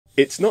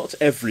It's not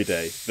every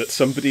day that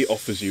somebody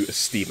offers you a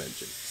steam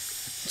engine.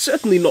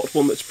 Certainly not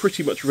one that's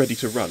pretty much ready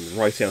to run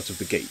right out of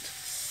the gate.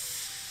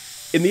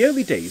 In the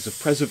early days of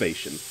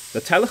preservation, the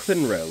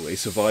Talyllyn Railway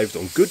survived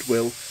on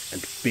goodwill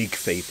and big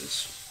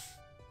favours.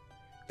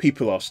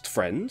 People asked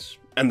friends,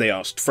 and they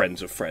asked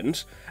friends of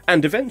friends,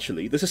 and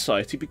eventually the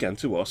society began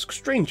to ask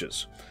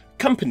strangers,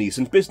 companies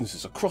and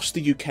businesses across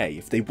the UK,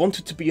 if they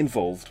wanted to be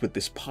involved with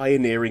this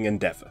pioneering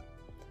endeavour.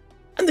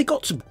 And they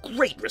got some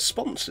great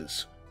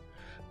responses.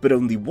 But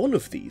only one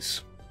of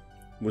these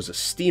was a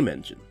steam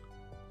engine.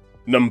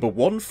 Number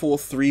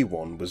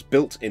 1431 was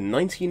built in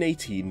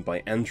 1918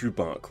 by Andrew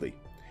Barclay,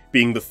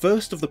 being the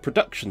first of the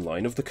production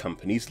line of the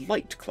company's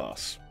light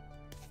class.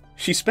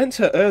 She spent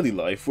her early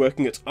life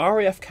working at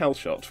RAF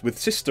Calshot with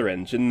sister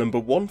engine number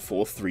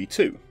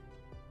 1432.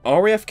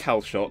 RAF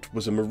Calshot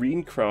was a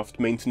marine craft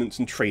maintenance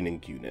and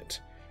training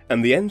unit,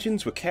 and the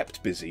engines were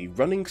kept busy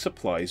running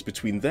supplies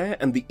between there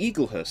and the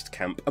Eaglehurst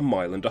camp a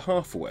mile and a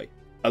half away.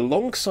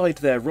 Alongside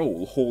their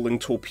role hauling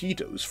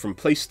torpedoes from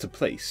place to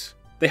place,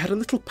 they had a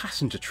little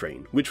passenger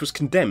train which was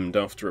condemned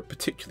after a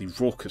particularly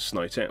raucous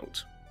night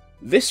out.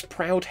 This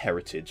proud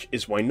heritage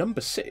is why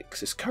number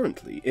 6 is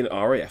currently in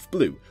RAF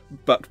Blue,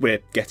 but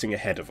we're getting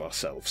ahead of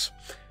ourselves.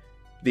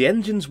 The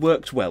engines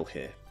worked well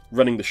here,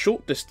 running the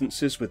short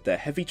distances with their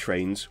heavy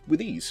trains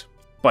with ease.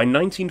 By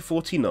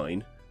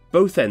 1949,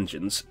 both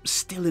engines,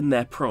 still in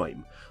their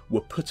prime, were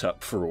put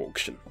up for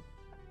auction.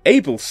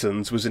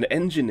 Abelson's was an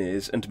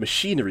engineers and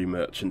machinery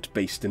merchant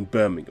based in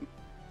Birmingham.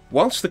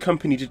 Whilst the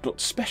company did not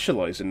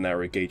specialise in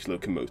narrow gauge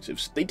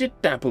locomotives, they did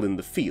dabble in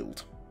the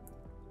field.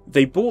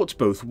 They bought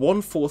both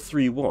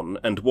 1431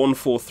 and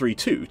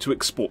 1432 to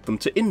export them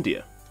to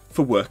India,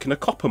 for work in a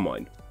copper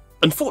mine.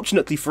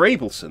 Unfortunately for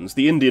Abelson's,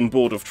 the Indian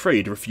Board of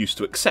Trade refused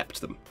to accept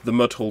them, the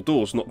mud-hull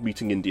doors not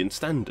meeting Indian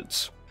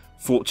standards.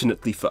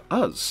 Fortunately for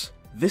us,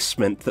 this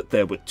meant that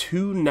there were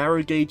 2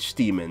 narrow-gauge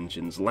steam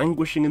engines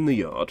languishing in the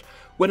yard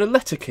when a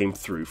letter came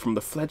through from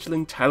the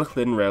fledgling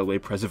Talyllyn Railway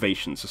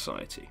Preservation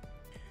Society.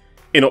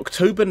 In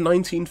October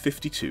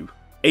 1952,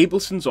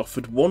 Abelson's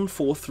offered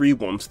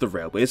 1431 to the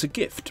railway as a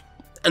gift,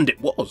 and it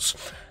was.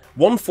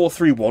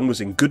 1431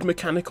 was in good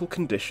mechanical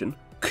condition,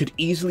 could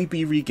easily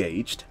be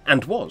regauged,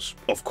 and was,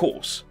 of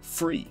course,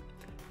 free.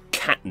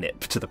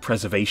 Catnip to the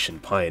preservation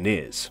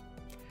pioneers.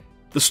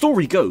 The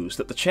story goes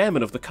that the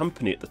chairman of the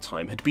company at the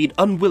time had been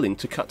unwilling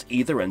to cut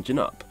either engine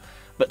up,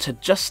 but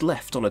had just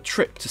left on a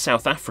trip to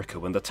South Africa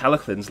when the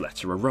Talyllyn's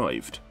letter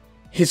arrived.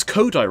 His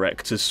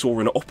co-directors saw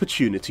an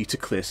opportunity to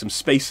clear some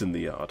space in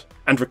the yard,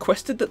 and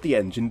requested that the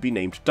engine be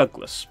named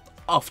Douglas,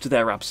 after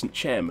their absent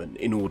chairman,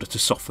 in order to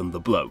soften the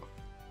blow.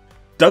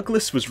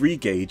 Douglas was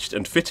regauged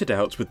and fitted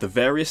out with the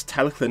various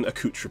Talyllyn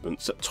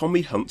accoutrements at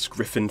Tommy Hunt's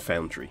Griffin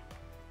Foundry.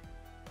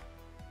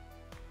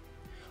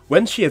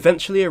 When she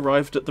eventually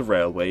arrived at the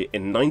railway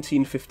in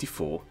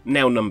 1954,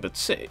 now numbered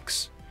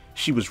 6,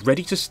 she was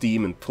ready to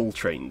steam and pull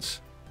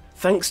trains.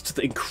 Thanks to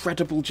the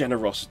incredible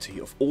generosity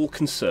of all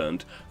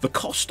concerned, the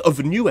cost of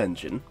a new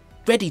engine,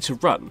 ready to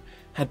run,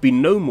 had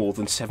been no more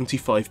than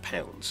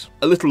 £75,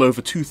 a little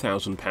over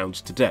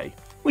 £2,000 today,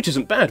 which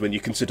isn't bad when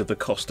you consider the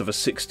cost of a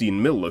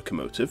 16mm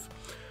locomotive.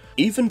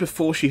 Even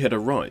before she had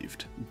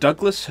arrived,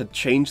 Douglas had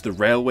changed the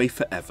railway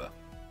forever.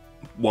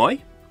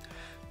 Why?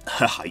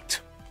 Her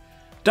height.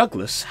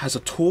 Douglas has a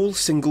tall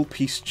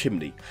single-piece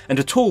chimney, and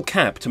a tall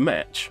cab to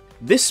match.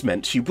 This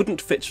meant she wouldn't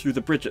fit through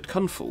the bridge at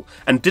Cunfull,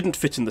 and didn't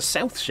fit in the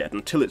South Shed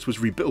until it was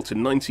rebuilt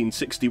in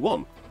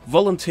 1961.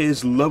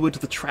 Volunteers lowered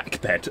the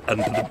track bed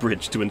under the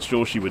bridge to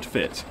ensure she would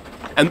fit,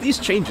 and these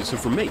changes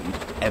have remained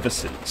ever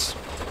since.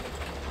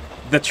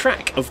 The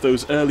track of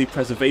those early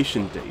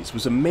preservation days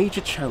was a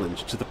major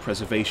challenge to the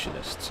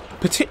preservationists,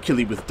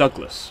 particularly with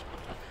Douglas.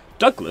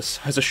 Douglas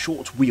has a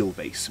short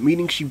wheelbase,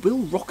 meaning she will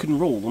rock and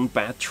roll on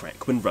bad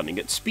track when running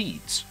at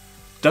speeds.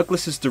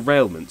 Douglas's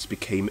derailments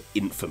became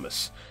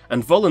infamous,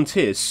 and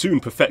volunteers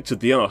soon perfected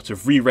the art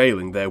of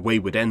re-railing their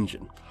wayward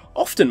engine,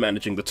 often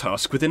managing the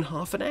task within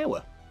half an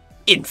hour.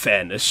 In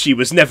fairness, she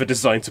was never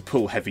designed to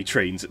pull heavy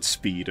trains at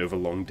speed over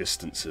long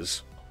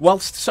distances.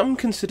 Whilst some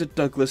considered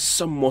Douglas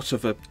somewhat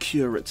of a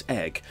curate's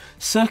egg,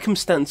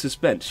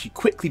 circumstances meant she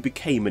quickly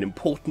became an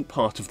important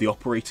part of the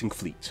operating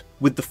fleet.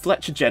 With the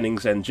Fletcher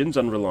Jennings engines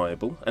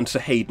unreliable and Sir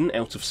Hayden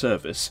out of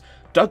service,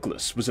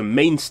 Douglas was a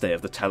mainstay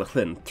of the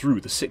Talyllyn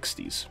through the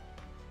 60s.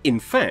 In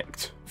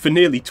fact, for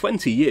nearly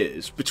 20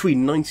 years,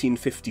 between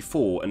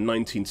 1954 and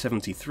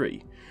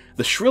 1973,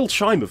 the shrill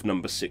chime of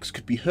number 6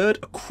 could be heard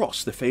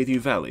across the Faythu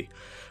Valley,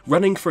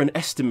 running for an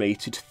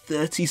estimated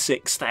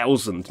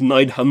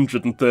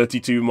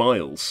 36,932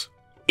 miles.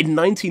 In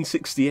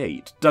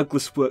 1968,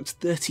 Douglas worked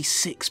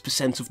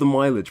 36% of the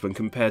mileage when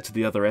compared to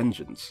the other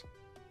engines.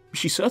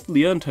 She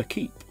certainly earned her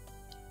keep.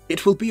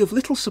 It will be of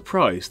little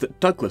surprise that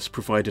Douglas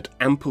provided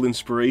ample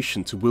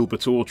inspiration to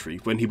Wilbert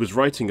Awdry when he was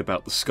writing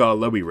about the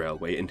Skarloey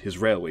Railway in his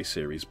Railway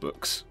series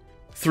books.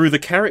 Through the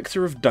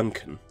character of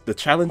Duncan, the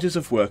challenges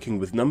of working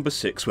with number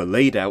 6 were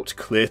laid out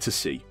clear to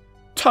see.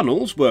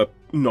 Tunnels were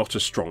not a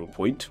strong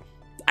point,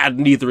 and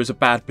neither is a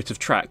bad bit of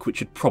track which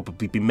should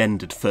probably be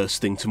mended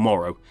first thing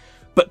tomorrow.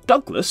 But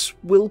Douglas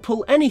will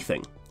pull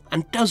anything,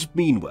 and does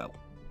mean well,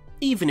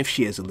 even if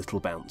she is a little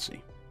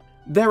bouncy.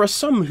 There are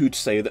some who'd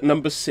say that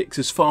number 6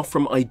 is far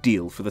from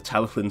ideal for the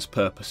Talyllyn's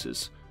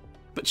purposes,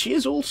 but she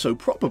is also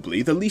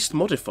probably the least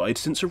modified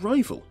since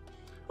arrival.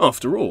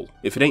 After all,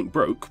 if it ain't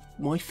broke,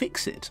 why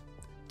fix it?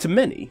 To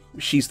many,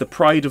 she's the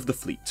pride of the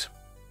fleet.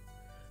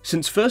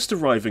 Since first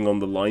arriving on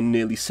the line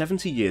nearly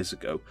 70 years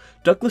ago,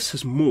 Douglas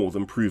has more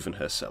than proven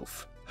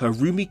herself. Her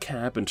roomy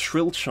cab and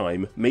shrill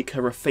chime make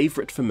her a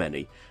favourite for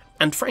many,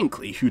 and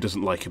frankly, who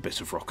doesn't like a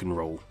bit of rock and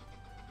roll?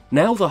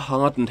 Now the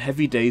hard and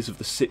heavy days of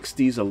the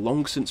 60s are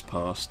long since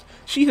past,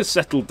 she has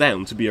settled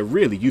down to be a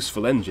really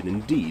useful engine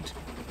indeed.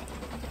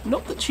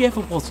 Not that she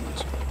ever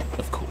wasn't,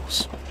 of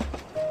course.